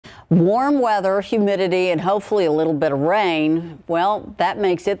Warm weather, humidity, and hopefully a little bit of rain, well, that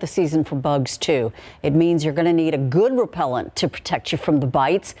makes it the season for bugs too. It means you're going to need a good repellent to protect you from the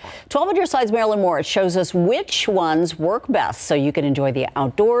bites. 12 on your side's Marilyn Moritz shows us which ones work best so you can enjoy the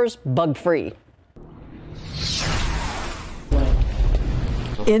outdoors bug-free.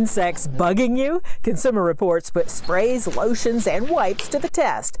 Insects bugging you? Consumer Reports put sprays, lotions, and wipes to the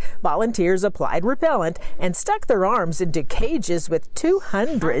test. Volunteers applied repellent and stuck their arms into cages with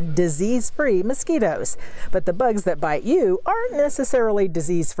 200 disease-free mosquitoes. But the bugs that bite you aren't necessarily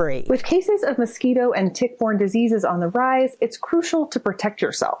disease-free. With cases of mosquito and tick-borne diseases on the rise, it's crucial to protect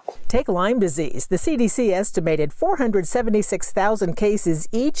yourself. Take Lyme disease. The CDC estimated 476,000 cases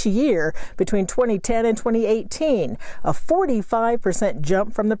each year between 2010 and 2018, a 45%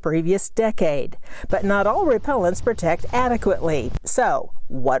 jump from the previous decade. But not all repellents protect adequately. So,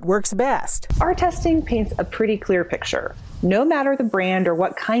 what works best? Our testing paints a pretty clear picture. No matter the brand or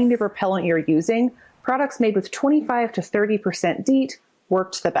what kind of repellent you're using, products made with 25 to 30% DEET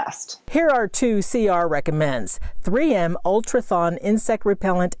worked the best. Here are two CR recommends: 3M Ultrathon Insect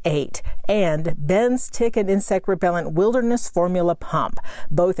Repellent 8 and Ben's Tick and Insect Repellent Wilderness Formula Pump.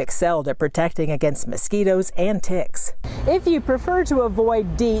 Both excelled at protecting against mosquitoes and ticks. If you prefer to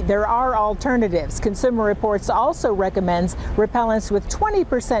avoid DEET, there are alternatives. Consumer Reports also recommends repellents with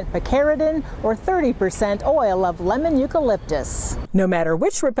 20% picaridin or 30% oil of lemon eucalyptus. No matter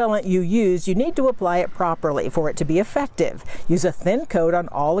which repellent you use, you need to apply it properly for it to be effective. Use a thin coat on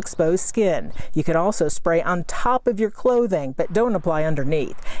all exposed skin. You can also spray on top of your clothing, but don't apply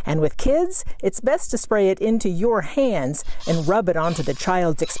underneath. And with kids, it's best to spray it into your hands and rub it onto the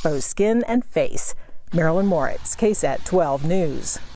child's exposed skin and face. Marilyn Moritz, KSAT 12 News.